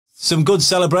some good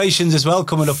celebrations as well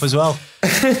coming up as well.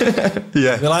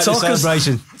 Yeah. We like the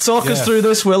celebration. Talk us through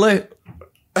this, Willy.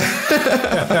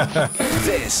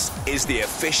 This is the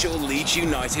official Leeds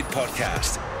United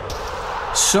podcast.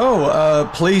 So,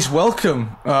 please welcome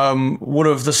one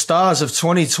of the stars of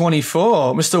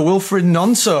 2024, Mr. Willy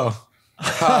Gnonto.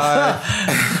 Hi.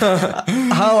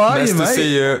 How are you, mate? Nice to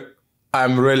see you.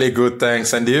 I'm really good,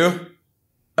 thanks. And you?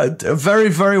 Very,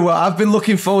 very well. I've been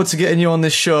looking forward to getting you on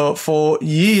this show for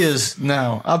years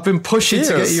now. I've been pushing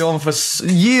to get you on for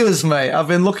years, mate. I've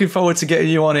been looking forward to getting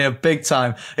you on here big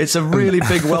time. It's a really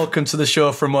big welcome to the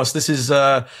show from us. This is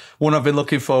one I've been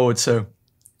looking forward to.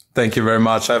 Thank you very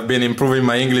much. I've been improving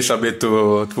my English a bit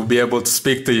to be able to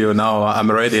speak to you. Now I'm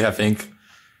ready, I think.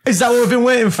 Is that what we've been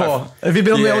waiting for? Have you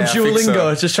been on the old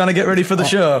Duolingo, just trying to get ready for the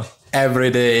show? Every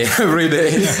day. Every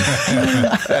day.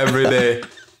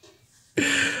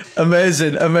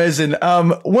 Amazing.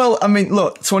 Well, I mean,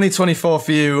 look, 2024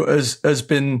 for you has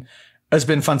been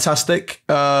fantastic.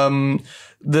 Obviously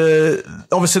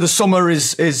the summer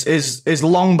is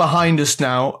long behind us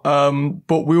now.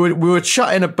 But we were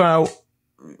chatting about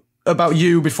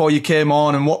you before you came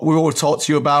on and what we all talked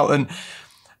to you about,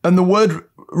 and the word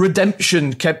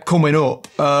redemption kept coming up.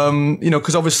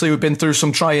 Because obviously we've been through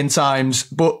some trying times,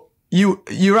 but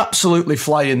you're absolutely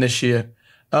flying this year.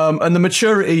 And the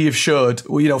maturity you've showed,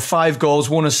 5 goals,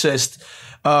 1 assist,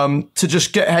 to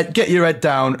just get your head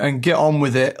down and get on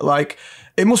with it. Like,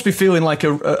 it must be feeling like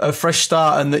a fresh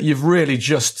start and that you've really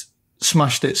just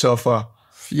smashed it so far.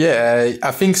 Yeah,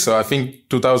 I think so. I think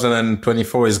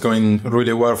 2024 is going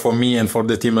really well for me and for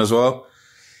the team as well.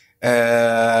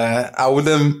 I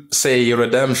wouldn't say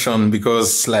redemption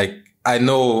because I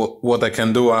know what I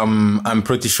can do. I'm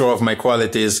pretty sure of my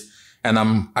qualities. And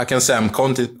I can say I'm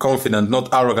confident,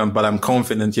 not arrogant, but I'm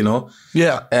confident,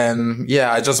 Yeah. And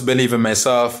yeah, I just believe in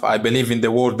myself. I believe in the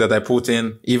work that I put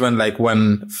in, even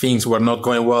when things were not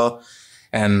going well.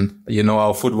 And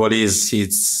how football is,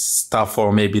 it's tough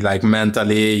for maybe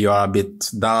mentally, you are a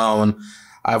bit down.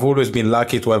 I've always been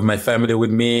lucky to have my family with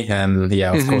me and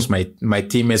of course my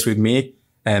teammates with me.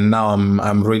 And now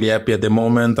I'm really happy at the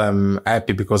moment. I'm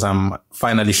happy because I'm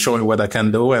finally showing what I can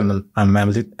do and I'm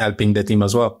helping the team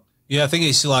as well. Yeah, I think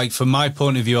it's from my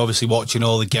point of view, obviously watching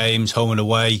all the games, home and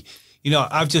away,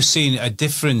 I've just seen a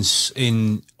difference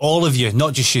in all of you,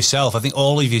 not just yourself. I think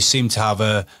all of you seem to have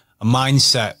a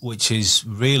mindset which is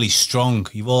really strong.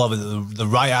 You all have the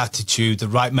right attitude, the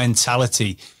right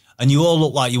mentality, and you all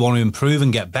look like you want to improve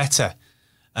and get better.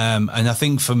 And I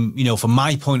think from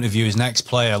my point of view as an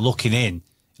ex-player looking in,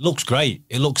 it looks great.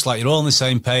 It looks like you're all on the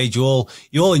same page. You all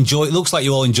enjoy. It looks like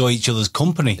you all enjoy each other's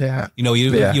company. Yeah.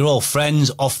 You're all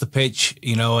friends off the pitch.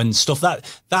 And stuff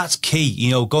that's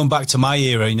key. Going back to my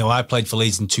era. I played for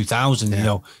Leeds in 2000.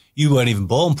 Yeah. You weren't even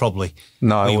born probably.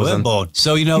 No, I wasn't. Weren't born.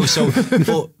 So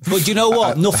but you know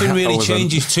what? Nothing really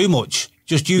changes too much.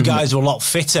 Just you guys are a lot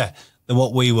fitter than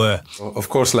what we were. Of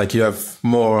course, you have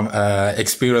more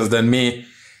experience than me,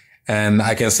 and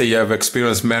I can say you have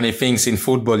experienced many things in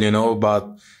football.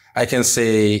 But I can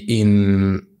say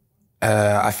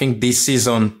I think this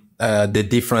season, the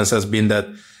difference has been that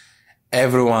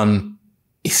everyone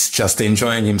is just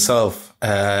enjoying himself.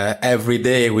 Every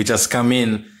day we just come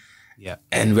in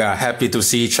and we are happy to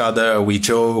see each other. We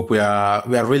joke. We are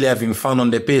really having fun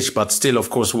on the pitch, but still, of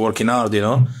course, working hard,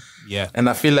 Yeah. And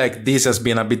I feel like this has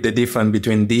been a bit the difference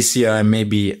between this year and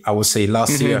maybe I would say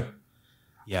last year.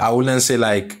 Yeah. I wouldn't say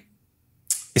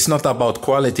it's not about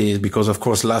quality because of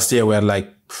course last year we had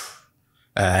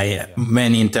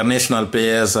many international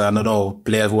players,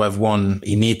 players who have won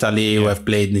in Italy, who have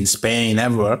played in Spain,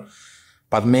 everywhere.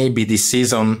 But maybe this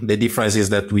season, the difference is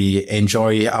that we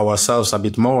enjoy ourselves a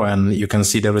bit more and you can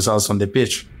see the results on the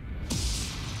pitch.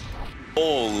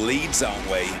 All Leeds, aren't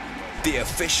we? The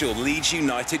official Leeds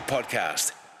United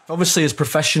podcast. Obviously, as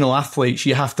professional athletes,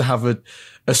 you have to have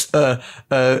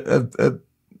a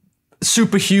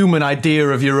superhuman idea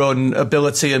of your own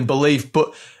ability and belief.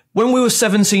 But when we were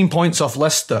 17 points off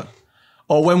Leicester,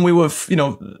 or when we were,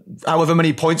 however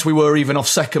many points we were even off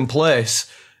second place,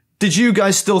 did you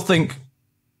guys still think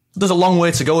there's a long way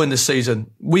to go in this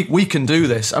season? We can do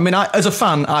this. I mean, as a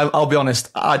fan, I'll be honest,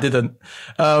 I didn't.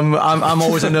 I'm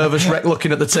always a nervous wreck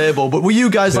looking at the table. But were you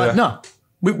guys no,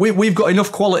 we've got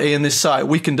enough quality in this side.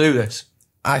 We can do this.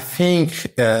 I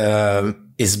think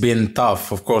it's been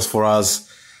tough, of course, for us.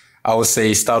 I would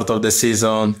say start of the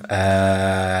season,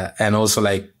 and also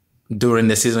during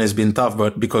the season it's been tough,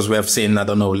 but because we have seen,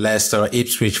 Leicester,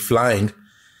 Ipswich flying.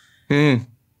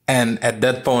 And at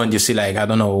that point you see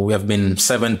we have been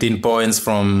 17 points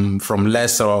from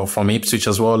Leicester or from Ipswich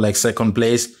as well, second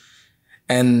place.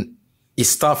 And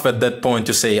it's tough at that point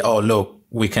to say, oh, look,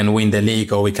 we can win the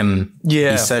league or we can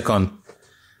be second.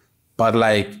 But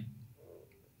like,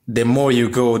 the more you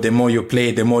go, the more you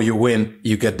play, the more you win,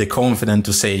 you get the confidence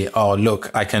to say, oh,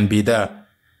 look, I can be there.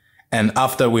 And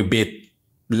after we beat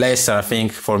Leicester, I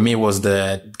think for me was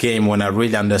the game when I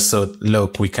really understood,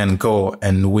 look, we can go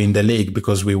and win the league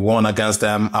because we won against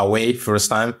them away first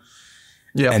time.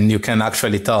 Yeah. And you can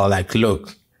actually tell, like,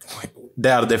 look,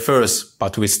 they are the first,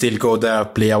 but we still go there,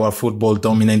 play our football,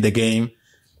 dominate the game.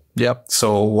 Yep.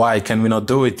 So why can we not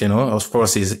do it? You know, of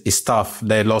course, it's tough.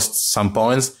 They lost some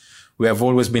points. We have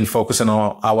always been focusing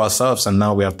on ourselves, and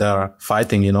now we are there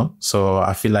fighting, you know. So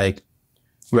I feel like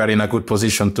we are in a good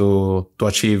position to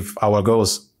achieve our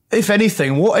goals. If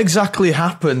anything, what exactly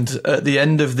happened at the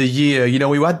end of the year? You know,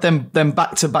 we had them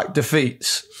back-to-back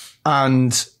defeats,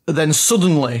 and then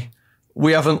suddenly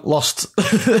we haven't lost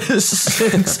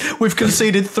since. We've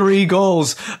conceded 3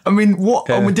 goals. I mean,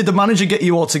 did the manager get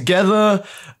you all together?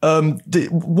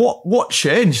 What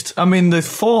changed? I mean, the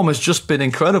form has just been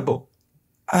incredible.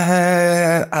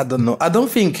 I don't know. I don't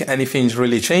think anything's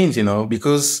really changed, you know,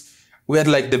 because we had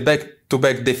like the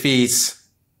back-to-back defeats.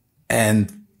 And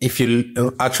if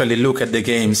you actually look at the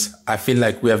games, I feel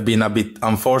like we have been a bit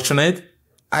unfortunate.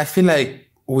 I feel like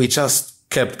we just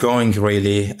kept going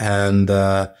really. And,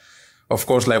 of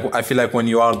course, like, I feel like when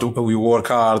you work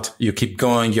hard, you keep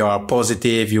going, you are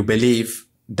positive, you believe,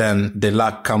 then the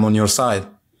luck come on your side.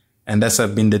 And that's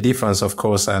been the difference, of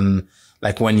course. And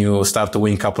like when you start to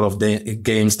win a couple of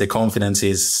games, the confidence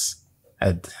is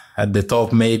at the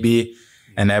top maybe,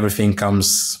 and everything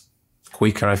comes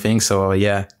quicker, I think. So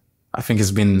yeah, I think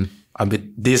it's been a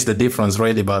bit, this is the difference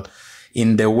really, but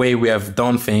in the way we have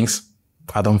done things,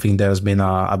 I don't think there's been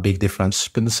a big difference. It's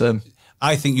been the same.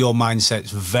 I think your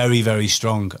mindset's very, very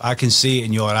strong. I can see it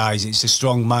in your eyes. It's a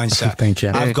strong mindset. Thank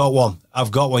you. I've got one.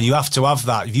 You have to have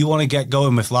that. If you want to get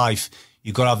going with life,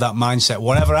 you've got to have that mindset.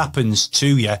 Whatever happens to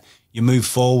you, you move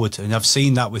forward. And I've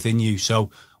seen that within you. So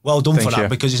well done for that,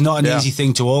 because it's not an easy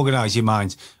thing to organise your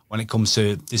mind when it comes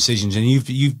to decisions. And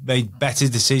you've made better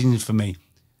decisions for me,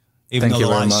 even though the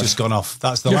light's just gone off.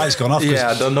 That's the light's gone off. Yeah,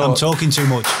 I don't know. I'm talking too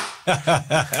much.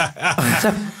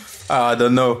 I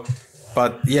don't know.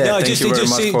 But yeah, thank you very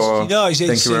much for. No, it's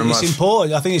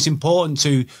important. I think it's important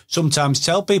to sometimes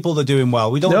tell people they're doing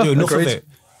well. We don't do enough of it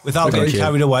without getting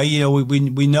carried away. You know,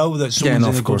 we know that someone's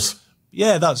in a good.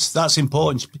 Yeah, that's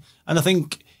important. And I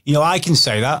think, you know, I can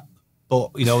say that,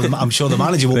 but you know, I'm sure the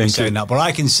manager won't be saying that, but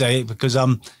I can say it because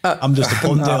I'm just a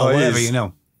pundit or whatever, you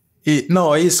know.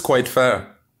 No, it's quite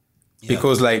fair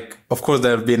because, like, of course,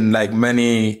 there have been like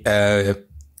many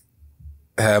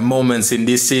moments in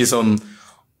this season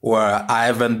where I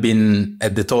haven't been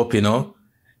at the top, you know,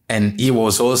 and he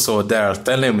was also there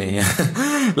telling me,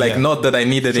 not that I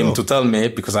needed him to tell me,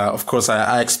 because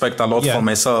I expect a lot from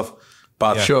myself,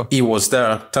 but he was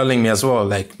there telling me as well,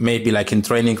 like maybe like in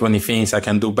training when he thinks I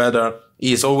can do better,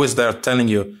 he's always there telling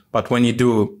you, but when you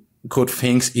do good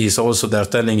things, he's also there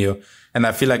telling you. And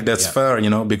I feel like that's fair, you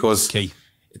know, because it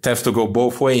has to go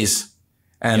both ways.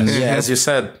 And as you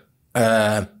said,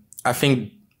 I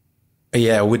think,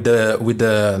 with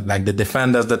the like the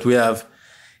defenders that we have,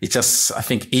 it's just, I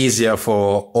think, easier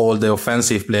for all the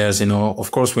offensive players, you know.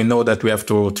 Of course, we know that we have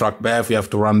to track back, we have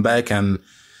to run back, and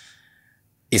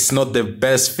it's not the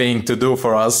best thing to do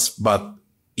for us, but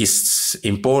it's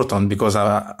important because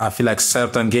I feel like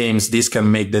certain games, this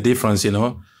can make the difference, you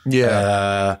know.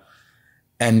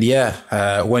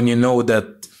 When you know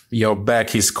that your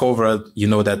back is covered, you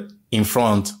know that in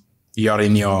front, you're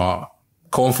in your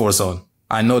comfort zone.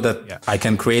 I know that I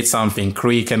can create something,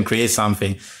 Cree can create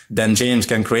something, then James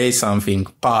can create something,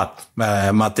 Pat,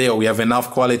 Matteo, we have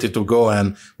enough quality to go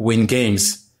and win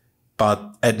games.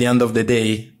 But at the end of the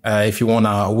day, if you want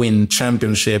to win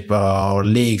championship or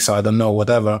leagues, I don't know,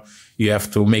 whatever, you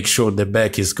have to make sure the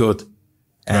back is good.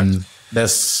 And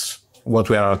that's what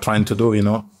we are trying to do, you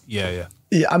know? Yeah,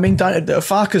 I mean,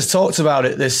 Farke's talked about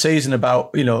it this season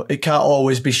about, you know, it can't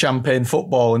always be champagne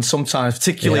football. And sometimes,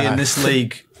 particularly in this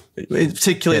league,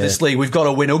 we've got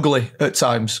to win ugly at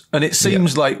times. And it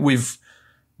seems like we've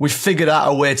figured out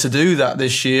a way to do that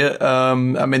this year. I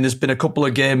mean, there's been a couple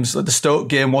of games, like the Stoke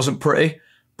game wasn't pretty,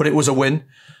 but it was a win.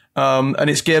 And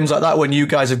it's games like that when you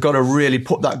guys have got to really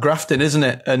put that graft in, isn't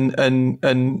it?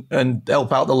 And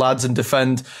help out the lads and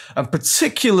defend. And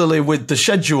particularly with the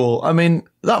schedule, I mean,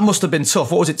 that must have been tough.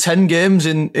 What was it, 4 games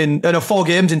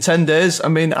in 10 days? I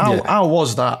mean, how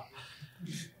was that?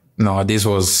 No, this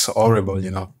was horrible,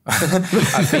 you know.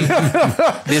 I think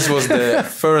this was the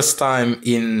first time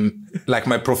in like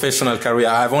my professional career.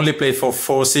 I've only played for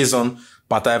 4 seasons,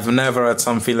 but I've never had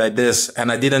something like this.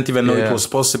 And I didn't even know it was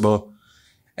possible.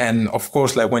 And of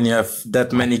course, like when you have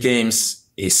that many games,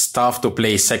 it's tough to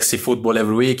play sexy football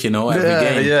every week, every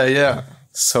game. Yeah.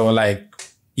 So like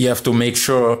you have to make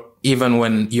sure even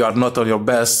when you are not at your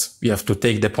best, you have to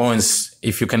take the points.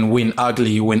 If you can win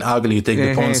ugly, you win ugly, you take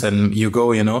the points and you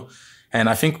go, And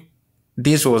I think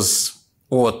this was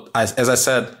what, as I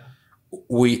said,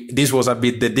 this was a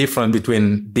bit the difference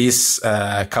between this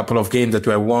couple of games that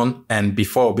we have won and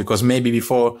before, because maybe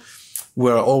before we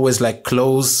were always like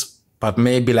close, but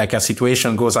maybe like a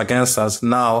situation goes against us.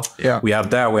 Now we are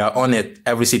there, we are on it.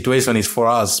 Every situation is for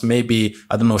us. Maybe,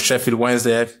 I don't know, Sheffield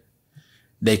Wednesday,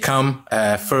 they come,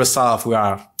 first half, we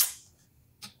are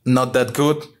not that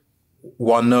good.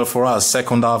 1-0 for us.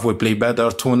 Second half, we play better.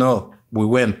 2-0, we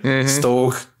win.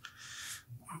 Stoke,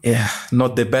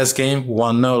 not the best game.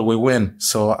 1-0, we win.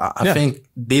 So I think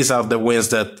these are the wins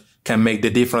that can make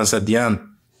the difference at the end.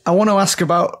 I want to ask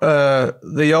about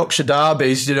the Yorkshire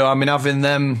derbies. Having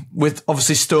them with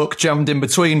obviously Stoke jammed in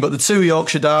between, but the two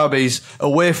Yorkshire derbies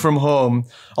away from home,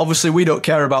 obviously we don't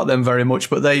care about them very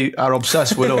much, but they are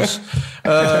obsessed with us.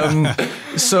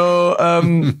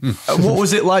 What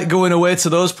was it like going away to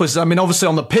those places? Obviously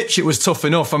on the pitch it was tough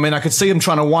enough. I could see them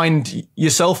trying to wind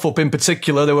yourself up in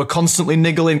particular. They were constantly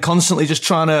niggling, constantly just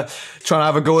trying to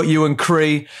have a go at you and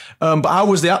Cree. But how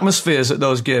was the atmospheres at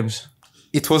those games?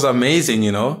 It was amazing,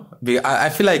 I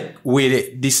feel like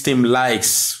this team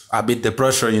likes a bit the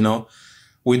pressure,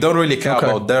 We don't really care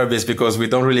about derbies because we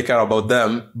don't really care about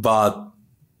them, but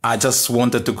I just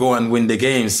wanted to go and win the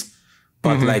games.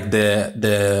 But like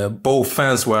the both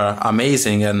fans were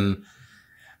amazing and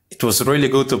it was really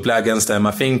good to play against them.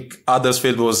 I think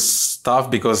Huddersfield was tough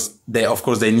because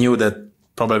they knew that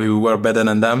probably we were better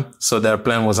than them. So their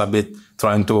plan was a bit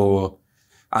trying to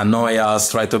annoy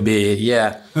us, try to be,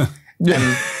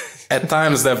 And at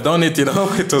times they've done it, it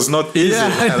was not easy.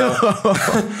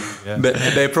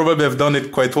 They probably have done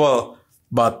it quite well.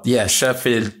 But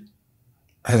Sheffield,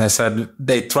 as I said,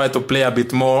 they tried to play a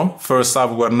bit more. First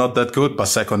half were not that good, but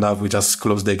second half we just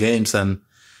closed the games and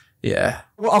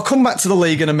Well, I'll come back to the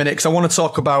league in a minute because I want to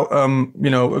talk about,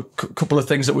 a couple of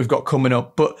things that we've got coming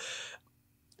up. But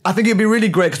I think it'd be really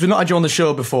great because we've not had you on the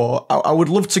show before. I would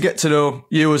love to get to know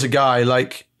you as a guy,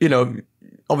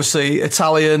 obviously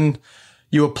Italian,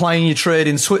 you were playing your trade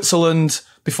in Switzerland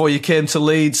before you came to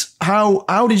Leeds.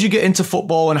 How did you get into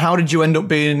football and how did you end up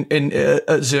being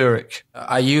at Zurich?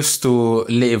 I used to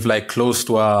live like close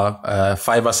to a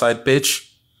five-a-side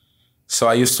pitch. So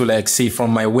I used to see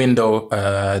from my window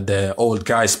the old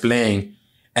guys playing.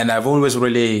 And I've always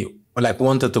really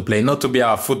wanted to play, not to be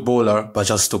a footballer, but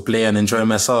just to play and enjoy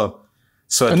myself.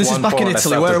 So and this is back in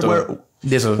Italy.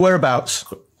 Whereabouts?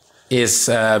 Is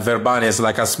Verbania is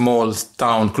like a small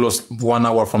town close 1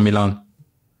 hour from Milan.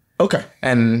 Okay.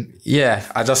 And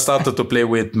I just started to play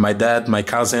with my dad, my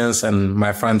cousins, and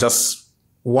my friend just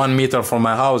 1 meter from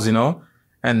my house,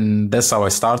 And that's how I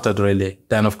started really.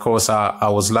 Then of course I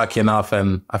was lucky enough,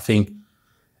 and I think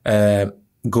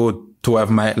good to have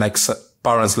my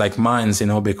parents like mine,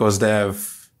 because they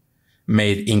have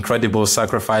made incredible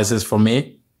sacrifices for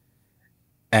me.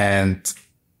 And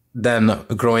then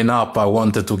growing up, I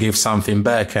wanted to give something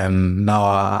back, and now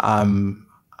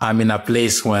I'm in a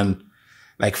place when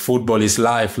football is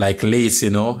life, like Leeds,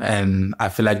 and I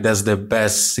feel like that's the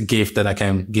best gift that I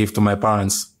can give to my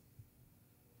parents.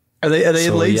 Are they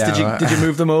in Leeds? Did you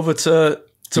move them over to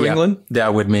England? They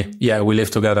are with me. Yeah, we live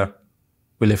together.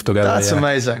 That's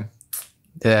amazing.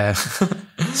 Yeah.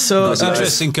 So it's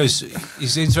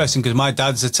interesting because my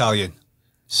dad's Italian.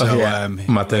 So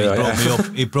Matteo,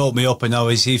 he brought me up, and now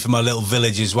he's from a little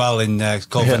village as well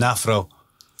called Venafro.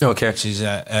 Okay, which is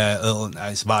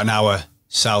it's about an hour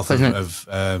south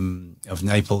of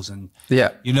Naples, and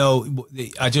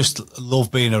I just love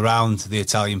being around the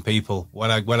Italian people. When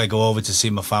I go over to see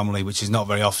my family, which is not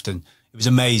very often, it was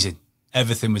amazing.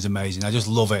 Everything was amazing. I just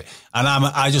love it, and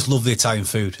I just love the Italian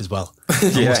food as well.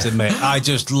 I must admit, I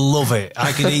just love it.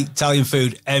 I can eat Italian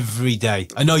food every day.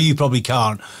 I know you probably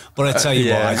can't, but I tell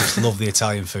you what, I just love the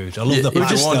Italian food. I love the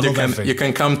pasta. I love everything. You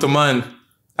can come to mine.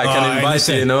 I can invite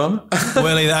you.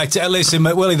 Willy, listen,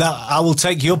 Willy, I will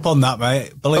take you up on that,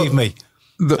 mate. Believe me.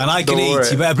 And I can eat.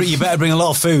 Worry. You better bring a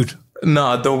lot of food.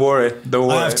 No, don't worry. Don't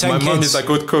worry. I have 10 My kids. mom is a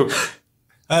good cook.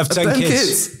 I have 10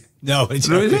 kids. No, it's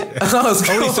really? I've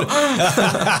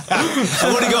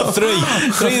only got three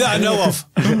that I know of.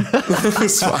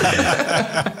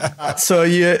 So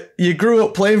you grew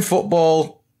up playing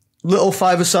football, little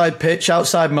five-a-side pitch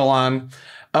outside Milan,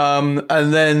 and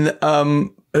then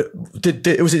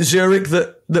was it Zurich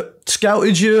that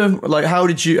scouted you? How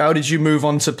did you move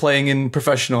on to playing in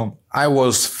professional? I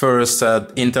was first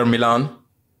at Inter Milan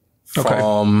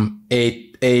from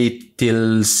 8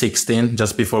 till 16,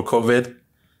 just before COVID.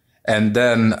 And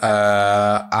then,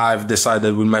 I've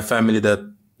decided with my family that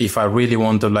if I really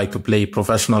want to like to play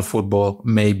professional football,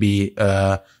 maybe,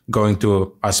 going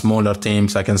to a smaller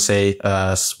teams, I can say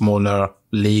a smaller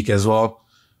league as well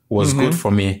was good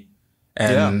for me.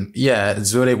 And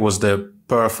Zurich was the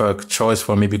perfect choice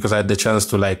for me because I had the chance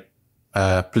to like,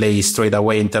 play straight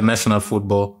away international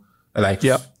football, like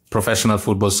professional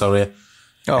football, sorry.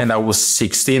 And I was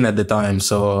 16 at the time.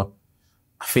 So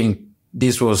I think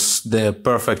this was the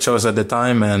perfect choice at the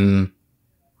time. And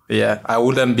I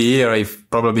wouldn't be here if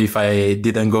I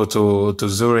didn't go to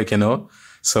Zurich, you know?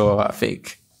 So I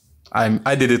think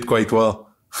I did it quite well.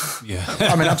 Yeah.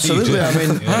 I mean, absolutely. I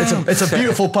mean, it's a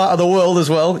beautiful part of the world as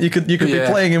well. You could be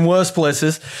playing in worse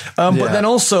places. But then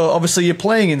also, obviously, you're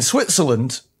playing in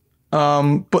Switzerland.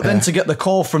 But then to get the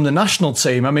call from the national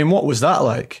team, I mean, what was that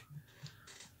like?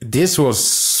 This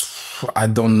was, I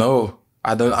don't know.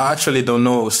 I actually don't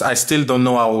know. I still don't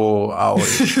know how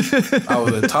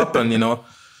it happened, you know,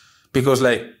 because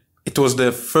like it was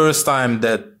the first time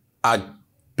that a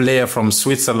player from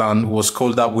Switzerland was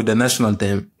called up with the national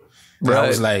team. Right. I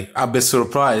was like a bit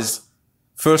surprised.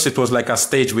 First, it was like a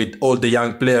stage with all the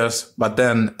young players, but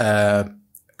then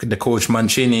the coach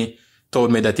Mancini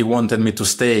told me that he wanted me to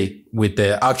stay with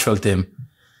the actual team.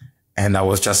 And I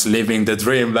was just living the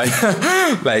dream,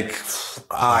 like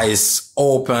eyes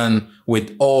open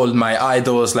with all my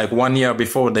idols. Like 1 year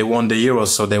before they won the Euros.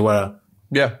 So they were,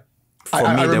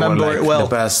 I they were like it well.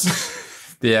 the best.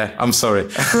 Yeah, I'm sorry.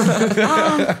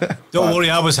 Don't worry,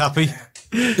 I was happy.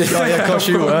 Of course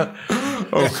you were.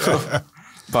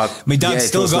 But my dad's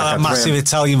still got like that massive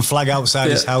Italian flag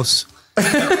outside his house.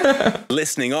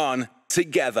 Listening on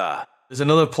together. There's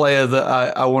another player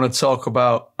that I want to talk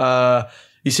about.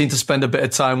 You seem to spend a bit of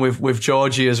time with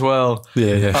Georgie as well.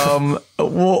 Yeah.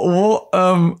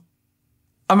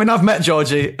 I mean, I've met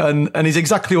Georgie, and he's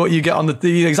exactly what you get on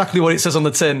exactly what it says on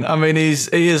the tin. I mean, he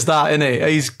is that, isn't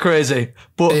he? He's crazy,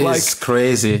 but he's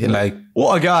crazy. Like,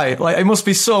 what a guy! Like, it must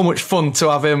be so much fun to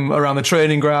have him around the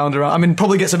training ground. I mean,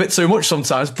 probably gets a bit too much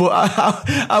sometimes. But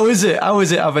how is it? How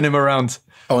is it having him around?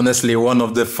 Honestly, one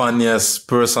of the funniest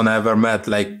person I ever met.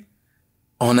 Like,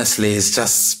 honestly, it's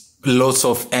just lots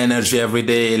of energy every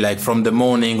day. Like from the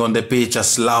morning on the pitch,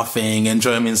 just laughing,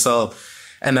 enjoying himself.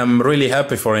 And I'm really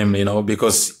happy for him, you know,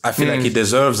 because I feel like he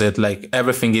deserves it. Like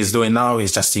everything he's doing now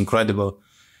is just incredible.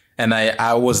 And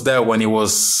I was there when he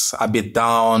was a bit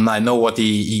down. I know what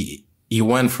he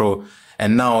went through.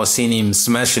 And now seeing him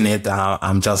smashing it,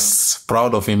 I'm just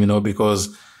proud of him, you know,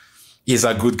 because he's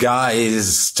a good guy.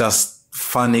 He's just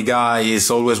funny guy.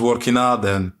 He's always working hard.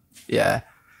 And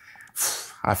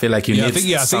I feel like you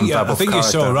need some type of character. I think you're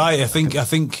so right. I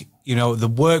think, you know, the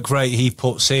work rate he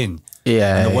puts in.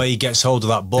 And the way he gets hold of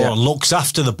that ball and looks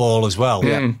after the ball as well.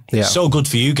 It's so good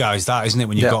for you guys, that, isn't it,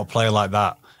 when you've got a player like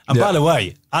that? And by the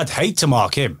way, I'd hate to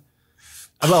mark him.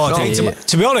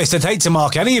 To be honest, I'd hate to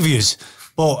mark any of yous.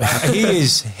 But he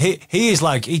is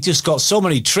like, he just got so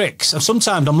many tricks. And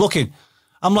sometimes I'm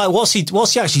like, what's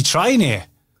he actually trying here?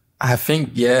 I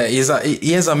think, he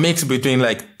has a mix between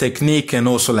like technique and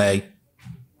also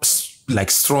like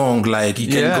strong, like he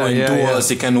can go in duels,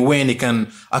 he can win, he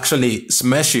can actually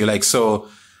smash you. Like, so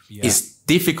it's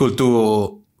difficult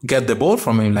to get the ball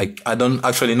from him. Like, I don't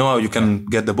actually know how you can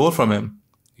get the ball from him.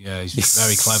 Yeah, he's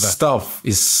very clever. Stuff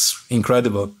is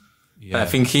incredible. I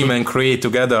think him and Cree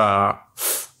together are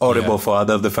horrible for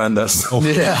other defenders.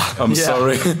 I'm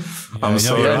sorry. I'm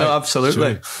sorry. Yeah, no,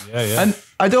 absolutely. And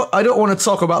I don't want to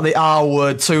talk about the R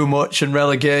word too much and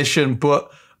relegation,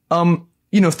 but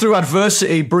you know, through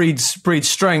adversity breeds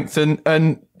strength,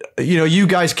 and you know, you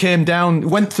guys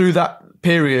went through that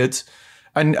period,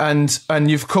 and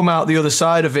you've come out the other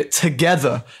side of it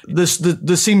together. There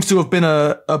seems to have been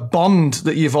a bond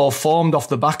that you've all formed off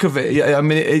the back of it. I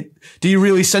mean, do you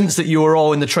really sense that you were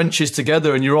all in the trenches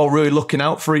together and you're all really looking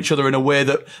out for each other in a way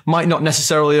that might not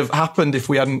necessarily have happened if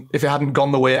it hadn't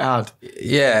gone the way it had?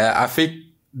 Yeah, I think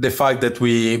the fact that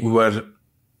we were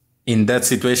in that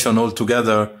situation all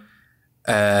together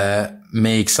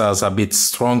makes us a bit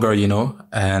stronger, you know,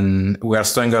 and we are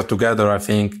stronger together. I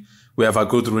think we have a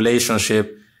good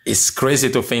relationship. It's crazy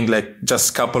to think like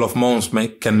just a couple of months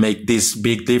can make this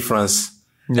big difference.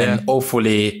 And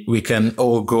hopefully we can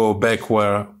all go back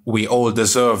where we all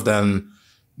deserved and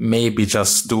maybe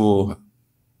just do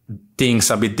things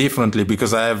a bit differently,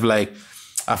 because I have like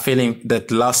a feeling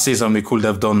that last season we could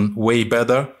have done way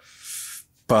better.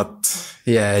 But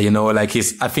you know, like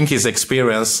I think his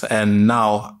experience, and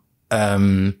now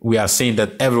we are seeing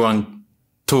that everyone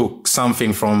took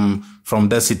something from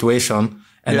that situation,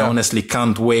 and I honestly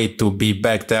can't wait to be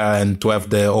back there and to have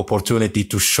the opportunity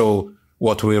to show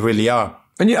what we really are.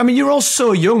 And you're all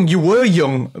so young. You were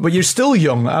young, but you're still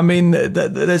young. I mean,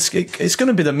 it's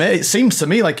going to be it seems to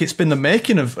me like it's been the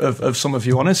making of some of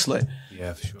you, honestly.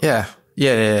 Yeah, for sure. Yeah.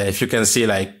 If you can see,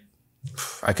 like,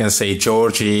 I can say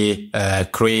Georgie,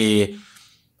 Cree,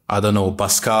 I don't know,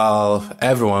 Pascal,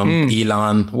 everyone,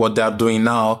 Elan, what they're doing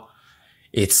now,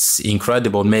 it's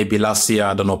incredible. Maybe last year,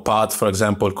 I don't know, Pat, for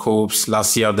example, Coops,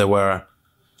 last year they were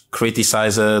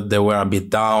criticized, they were a bit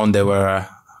down, they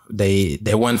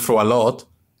went through a lot.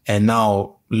 And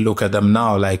now look at them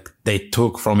now, like they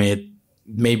took from it.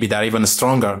 Maybe they're even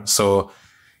stronger. So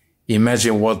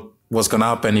imagine what's going to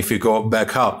happen if we go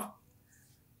back up.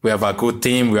 We have a good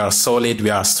team. We are solid. We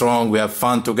are strong. We have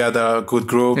fun together. Good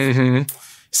group. Mm-hmm.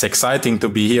 It's exciting to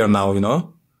be here now, you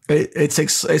know? It's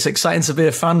exciting to be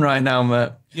a fan right now,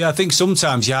 mate. Yeah, I think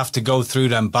sometimes you have to go through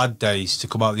them bad days to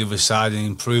come out the other side and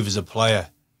improve as a player.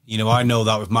 You know, I know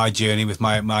that with my journey, with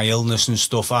my illness and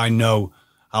stuff, I know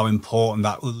how important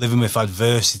that living with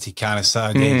adversity kind of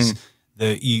side is.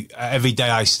 That every day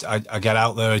I get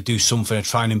out there, I do something, I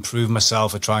try and improve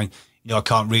myself. I try and, you know, I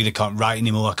can't read, I can't write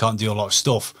anymore, I can't do a lot of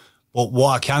stuff. But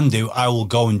what I can do, I will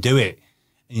go and do it.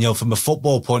 And, you know, from a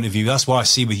football point of view, that's what I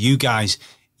see with you guys.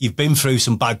 You've been through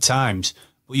some bad times,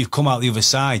 but you've come out the other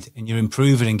side and you're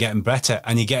improving and getting better.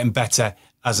 And you're getting better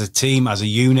as a team, as a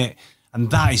unit. And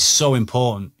that is so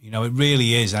important. You know, it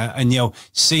really is. And you know,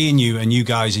 seeing you and you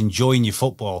guys enjoying your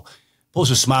football puts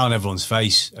a smile on everyone's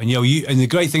face. And, you know, and the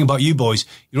great thing about you boys,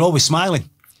 you're always smiling.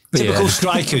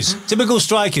 Typical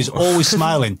strikers, always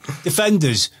smiling.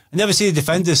 Defenders, I never see the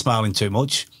defenders smiling too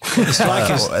much. But the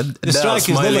strikers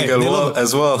smiling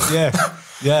as well. Yeah.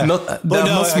 Yeah. They're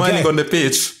not smiling on the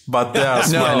pitch, but they are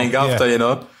smiling after, you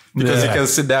know, because you can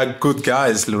see they are good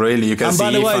guys, really. You can and see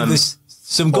by the way, there's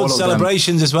some good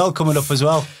celebrations as well coming up as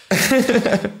well.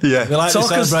 Yeah. We like the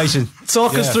celebration.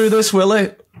 Talk us through this,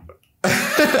 Willy.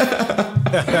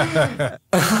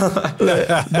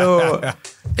 No,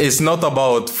 it's not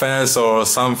about fans or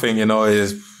something, you know.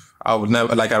 I would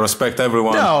never, like, I respect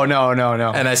everyone. No.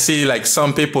 And I see, like,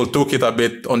 some people took it a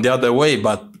bit on the other way,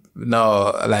 but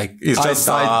no, like, it's just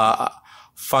a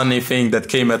funny thing that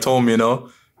came at home, you know.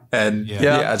 And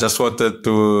I just wanted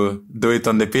to do it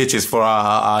on the pitch. It's for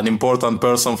an important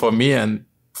person for me, and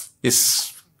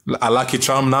it's a lucky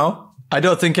charm now. I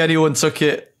don't think anyone took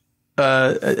it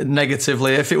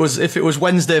negatively. If it was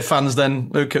Wednesday fans, then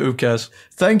who cares?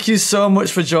 Thank you so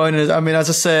much for joining us. I mean, as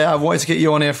I say, I wanted to get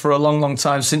you on here for a long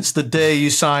time, since the day you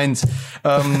signed,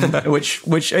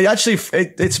 which actually,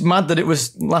 it's mad that it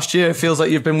was last year. It feels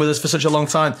like you've been with us for such a long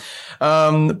time.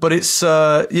 But it's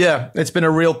been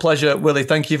a real pleasure, Willy.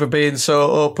 Thank you for being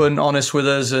so open, honest with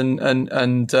us,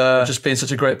 and just being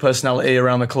such a great personality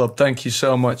around the club. Thank you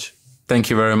so much.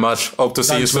 Thank you very much. Hope to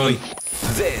see you soon.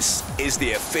 This is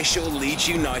the official Leeds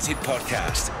United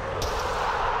podcast.